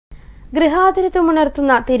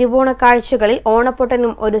ഗൃഹാതുരത്വമുണർത്തുന്ന തിരുവോണ കാഴ്ചകളിൽ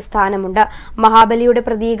ഓണപ്പൊട്ടനും ഒരു സ്ഥാനമുണ്ട്. മഹാബലിയുടെ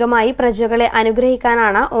പ്രതീകമായി പ്രജകളെ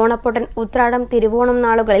അനുഗ്രഹിക്കാനാണ് ഓണപ്പൊട്ടൻ ഉത്രാടം തിരുവോണം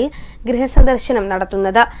നാളുകളിൽ ഗൃഹസന്ദർശനം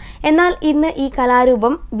നടത്തുന്നത്. എന്നാൽ ഇന്ന് ഈ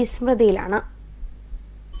കലാരൂപം വിസ്മൃതിയിലാണ്.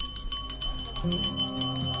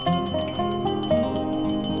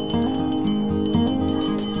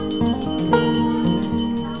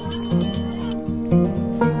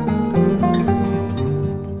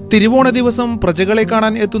 തിരുവോണ ദിവസം പ്രജകളെ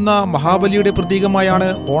കാണാൻ എത്തുന്ന മഹാബലിയുടെ പ്രതീകമായാണ്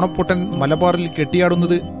ഓണപ്പൊട്ടൻ മലബാറിൽ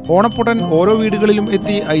കെട്ടിയാടുന്നത്. ഓണപ്പൊട്ടൻ ഓരോ വീടുകളിലും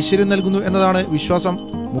എത്തി ഐശ്വര്യം നൽകുന്നു എന്നതാണ് വിശ്വാസം.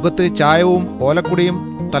 മുഖത്ത് ചായവും ഓലക്കുടയും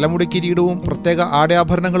തലമുടി കിരീടവും പ്രത്യേക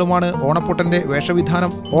ആടയാഭരണങ്ങളുമാണ് ഓണപ്പൊട്ടന്റെ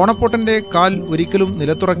വേഷവിധാനം. ഓണപ്പൊട്ടന്റെ കാൽ ഒരിക്കലും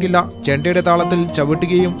നിലത്തുറക്കില്ല. ചെണ്ടയുടെ താളത്തിൽ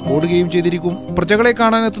ചവിട്ടുകയും ഓടുകയും ചെയ്തിരിക്കും. പ്രജകളെ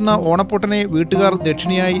കാണാനെത്തുന്ന ഓണപ്പൊട്ടനെ വീട്ടുകാർ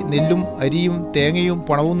ദക്ഷിണയായി നെല്ലും അരിയും തേങ്ങയും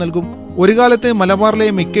പണവും നൽകും. ഒരു കാലത്ത് മലബാറിലെ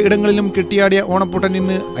മിക്ക ഇടങ്ങളിലും കെട്ടിയാടിയ ഓണപ്പൊട്ടൻ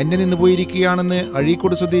ഇന്ന് അന്യം നിന്ന് പോയിരിക്കുകയാണെന്ന്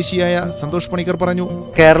അഴീക്കോട് സ്വദേശിയായ സന്തോഷ് പണിക്കർ പറഞ്ഞു.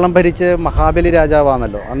 കേരളം ഭരിച്ച് മഹാബലി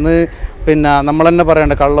രാജാവാണല്ലോ. അന്ന് നമ്മൾ തന്നെ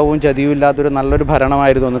പറയേണ്ട കള്ളവും ചതിയും ഇല്ലാത്തൊരു നല്ലൊരു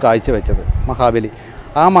ഭരണമായിരുന്നു അന്ന് കാഴ്ചവെച്ചത് മഹാബലി.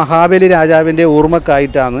 ആ മഹാബലി രാജാവിൻ്റെ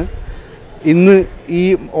ഓർമ്മക്കായിട്ടാണ് ഇന്ന് ഈ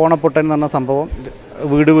ഓണപ്പൊട്ടൻ എന്ന് പറഞ്ഞ സംഭവം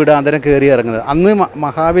വീട് വീടാന്തരം കയറി ഇറങ്ങുന്നത്. അന്ന്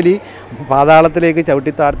മഹാബലി പാതാളത്തിലേക്ക്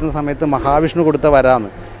ചവിട്ടിത്താഴ്ത്തുന്ന സമയത്ത് മഹാവിഷ്ണു കൊടുത്ത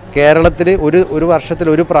വരാന്ന് കേരളത്തിൽ ഒരു വർഷത്തിൽ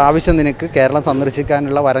ഒരു പ്രാവശ്യം നിനക്ക് കേരളം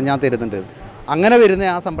സന്ദർശിക്കാനുള്ള വരം ഞാൻ തരുന്നുണ്ട്. അങ്ങനെ വരുന്ന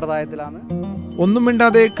ആ സമ്പ്രദായത്തിലാണ്. ഒന്നും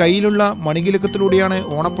മിണ്ടാതെ കയ്യിലുള്ള മണികിലുക്കത്തിലൂടെയാണ്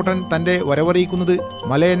ഓണപ്പൊട്ടൻ തൻ്റെ വരവറിയിക്കുന്നത്.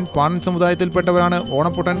 മലയൻ പാൺ സമുദായത്തിൽപ്പെട്ടവരാണ്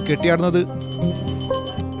Onappottan കെട്ടിയാടുന്നത്.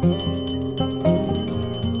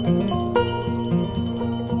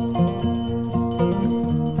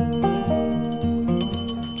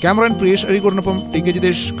 Cameron Priyesh അഴീക്കോടിനൊപ്പം T K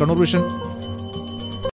Jithesh, Kannur vision.